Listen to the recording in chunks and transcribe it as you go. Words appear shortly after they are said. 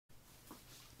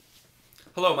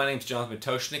Hello, my name is Jonathan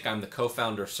Toshnik. I'm the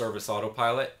co-founder of Service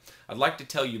Autopilot. I'd like to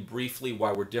tell you briefly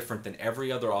why we're different than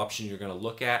every other option you're going to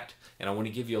look at, and I want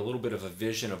to give you a little bit of a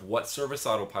vision of what Service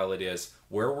Autopilot is,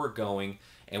 where we're going,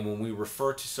 and when we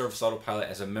refer to Service Autopilot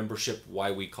as a membership,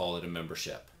 why we call it a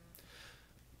membership.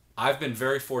 I've been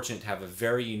very fortunate to have a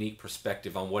very unique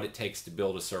perspective on what it takes to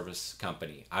build a service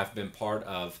company. I've been part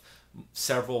of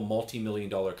several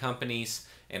multi-million-dollar companies,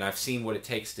 and I've seen what it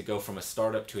takes to go from a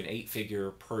startup to an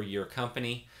 8-figure per year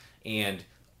company, and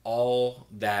all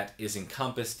that is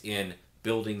encompassed in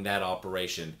building that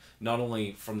operation, not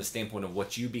only from the standpoint of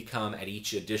what you become at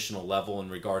each additional level in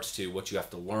regards to what you have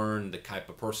to learn, the type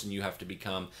of person you have to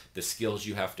become, the skills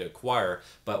you have to acquire,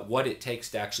 but what it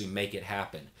takes to actually make it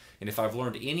happen. And if I've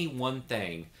learned any one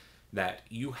thing, that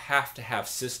you have to have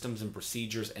systems and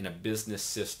procedures and a business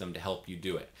system to help you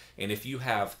do it. And if you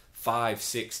have 5,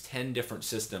 6, 10 different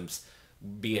systems,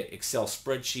 be it Excel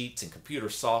spreadsheets and computer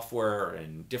software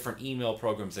and different email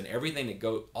programs and everything that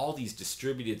go, all these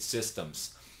distributed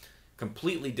systems,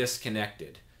 completely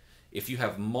disconnected. If you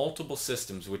have multiple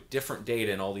systems with different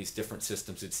data in all these different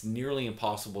systems, it's nearly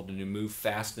impossible to move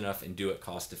fast enough and do it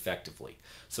cost effectively.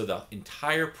 So the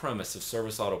entire premise of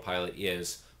Service Autopilot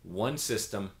is one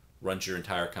system runs your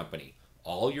entire company.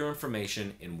 All your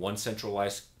information in one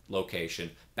centralized location,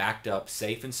 backed up,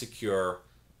 safe and secure,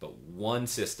 but one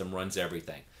system runs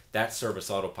everything. That's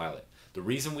Service Autopilot. The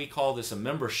reason we call this a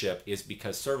membership is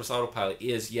because Service Autopilot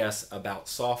is, yes, about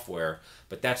software,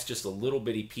 but that's just a little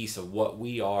bitty piece of what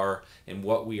we are and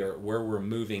what we are, where we're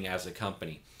moving as a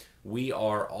company. We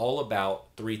are all about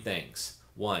 3 things.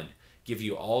 1, give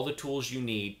you all the tools you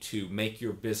need to make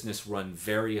your business run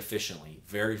very efficiently,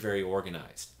 very, very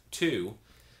organized. 2,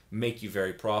 make you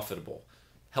very profitable.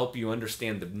 Help you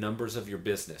understand the numbers of your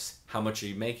business. How much are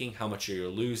you making? How much are you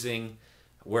losing?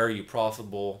 Where are you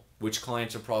profitable? Which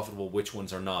clients are profitable? Which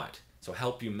ones are not? So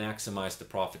help you maximize the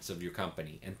profits of your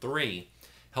company. And 3,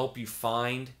 help you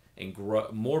find and grow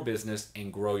more business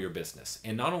and grow your business.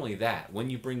 And not only that, when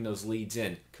you bring those leads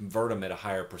in, convert them at a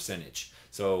higher percentage.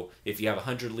 So if you have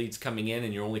 100 leads coming in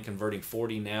and you're only converting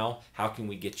 40 now, how can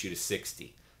we get you to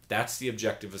 60? That's the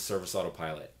objective of Service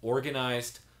Autopilot.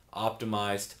 Organized,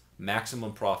 optimized,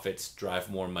 maximum profits,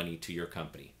 drive more money to your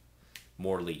company.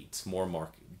 More leads,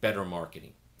 better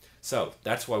marketing. So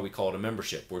that's why we call it a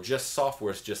membership.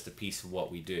 Software is just a piece of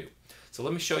what we do. So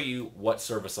let me show you what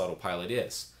Service Autopilot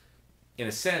is. In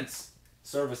a sense,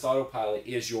 Service Autopilot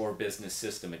is your business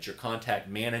system. It's your contact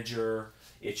manager.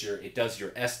 It does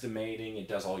your estimating. It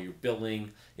does all your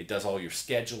billing. It does all your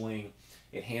scheduling.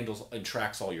 It handles and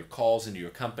tracks all your calls into your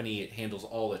company. It handles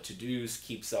all the to-dos,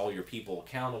 keeps all your people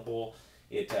accountable.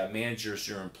 It manages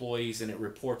your employees, and it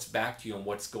reports back to you on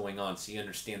what's going on so you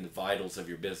understand the vitals of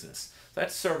your business.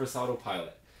 That's Service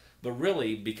Autopilot. But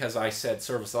really, because I said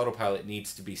Service Autopilot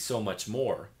needs to be so much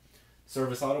more,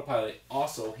 Service Autopilot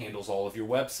also handles all of your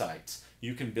websites.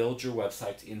 You can build your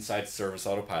websites inside Service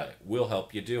Autopilot. We'll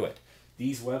help you do it.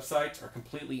 These websites are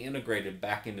completely integrated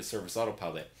back into Service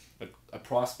Autopilot. A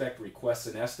prospect requests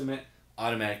an estimate,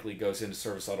 automatically goes into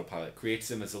Service Autopilot, creates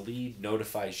them as a lead,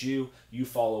 notifies you, you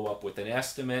follow up with an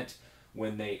estimate.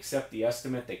 When they accept the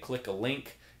estimate, they click a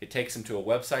link, it takes them to a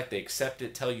website, they accept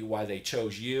it, tell you why they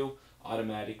chose you,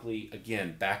 automatically,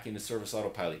 again, back into Service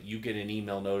Autopilot. You get an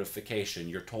email notification,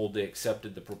 you're told they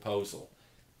accepted the proposal.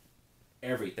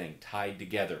 Everything tied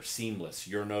together, seamless,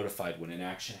 you're notified when an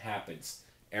action happens.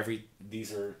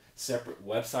 These are separate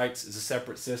websites, is a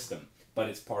separate system, but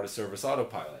it's part of Service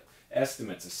Autopilot.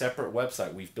 Estimates, a separate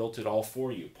website. We've built it all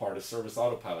for you, part of Service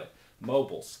Autopilot.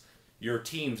 Mobiles, your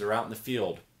teams are out in the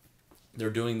field. They're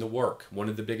doing the work. One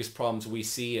of the biggest problems we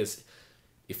see is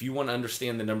if you want to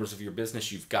understand the numbers of your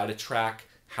business, you've got to track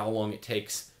how long it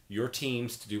takes your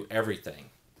teams to do everything.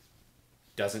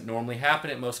 Doesn't normally happen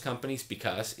at most companies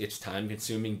because it's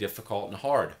time-consuming, difficult, and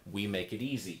hard. We make it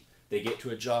easy. They get to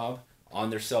a job on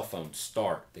their cell phone,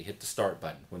 start. They hit the start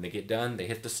button. When they get done, they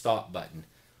hit the stop button.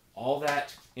 All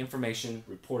that information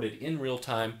reported in real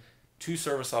time to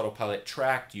Service Autopilot,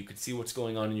 tracked. You can see what's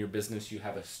going on in your business. You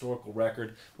have a historical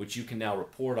record, which you can now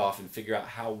report off and figure out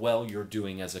how well you're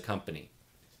doing as a company.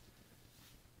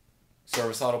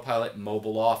 Service Autopilot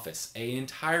Mobile Office, an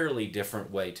entirely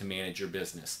different way to manage your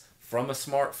business. From a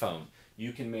smartphone,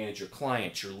 you can manage your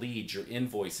clients, your leads, your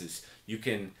invoices. You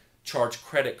can charge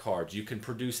credit cards. You can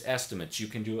produce estimates. You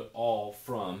can do it all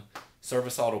from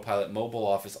Service Autopilot Mobile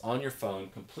Office on your phone,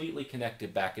 completely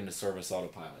connected back into Service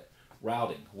Autopilot.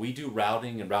 Routing. We do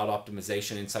routing and route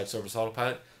optimization inside Service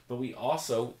Autopilot, but we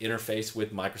also interface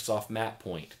with Microsoft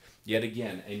MapPoint. Yet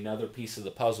again, another piece of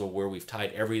the puzzle where we've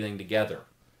tied everything together.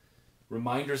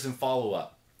 Reminders and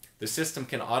follow-up. The system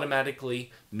can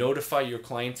automatically notify your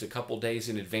clients a couple days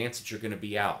in advance that you're going to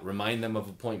be out, remind them of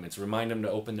appointments, remind them to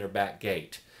open their back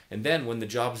gate. And then when the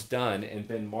job's done and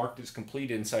been marked as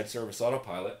completed inside Service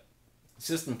Autopilot, the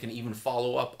system can even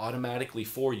follow up automatically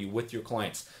for you with your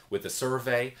clients, with a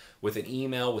survey, with an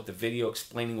email, with a video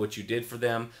explaining what you did for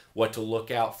them, what to look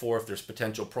out for if there's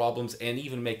potential problems, and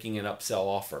even making an upsell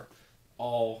offer.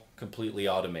 All completely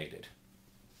automated.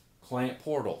 Client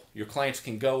portal. Your clients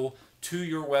can go to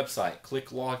your website, click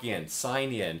login,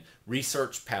 sign in,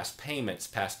 research past payments,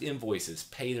 past invoices,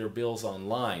 pay their bills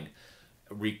online,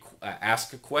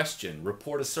 ask a question,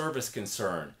 report a service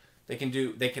concern. They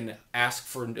can ask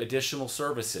for additional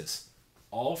services,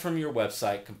 all from your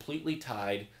website, completely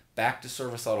tied back to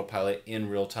Service Autopilot in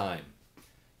real time.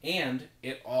 And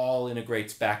it all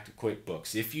integrates back to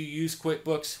QuickBooks. If you use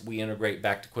QuickBooks, we integrate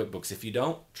back to QuickBooks. If you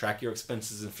don't, track your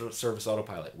expenses in Service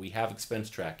Autopilot. We have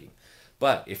expense tracking.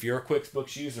 But if you're a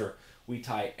QuickBooks user, we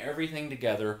tie everything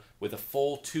together with a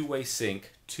full two-way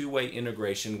sync, two-way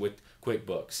integration with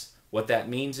QuickBooks. What that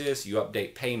means is you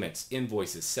update payments,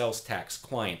 invoices, sales tax,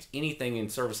 clients, anything in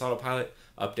Service Autopilot,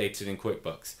 updates it in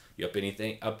QuickBooks. You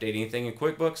update anything in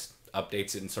QuickBooks,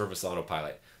 updates it in Service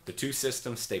Autopilot. The two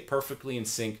systems stay perfectly in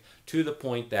sync to the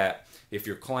point that if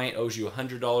your client owes you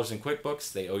 $100 in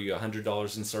QuickBooks, they owe you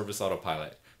 $100 in Service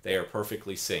Autopilot. They are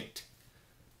perfectly synced.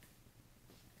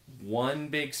 One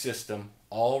big system,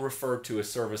 all referred to as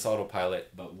Service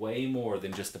Autopilot, but way more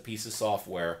than just a piece of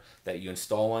software that you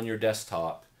install on your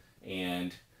desktop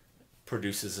and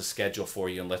produces a schedule for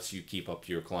you and lets you keep up with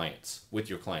your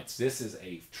clients. This is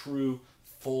a true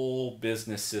full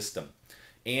business system.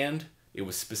 And it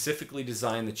was specifically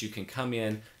designed that you can come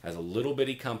in as a little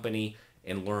bitty company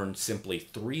and learn simply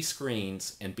 3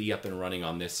 screens and be up and running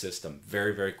on this system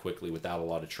very, very quickly without a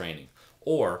lot of training.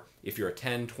 Or if you're a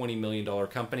 $10, $20 million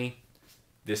company,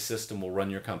 this system will run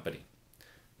your company.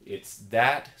 It's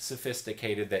that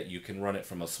sophisticated that you can run it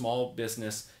from a small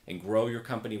business and grow your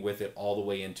company with it all the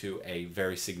way into a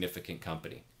very significant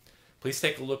company. Please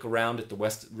take a look around at the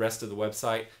rest of the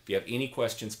website. If you have any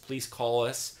questions, please call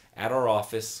us at our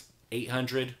office,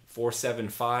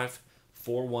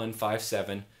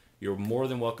 800-475-4157. You're more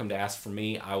than welcome to ask for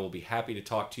me. I will be happy to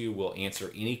talk to you. We'll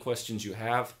answer any questions you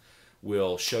have.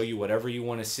 We'll show you whatever you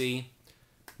want to see.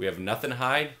 We have nothing to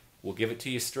hide. We'll give it to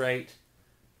you straight.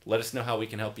 Let us know how we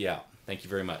can help you out. Thank you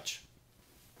very much.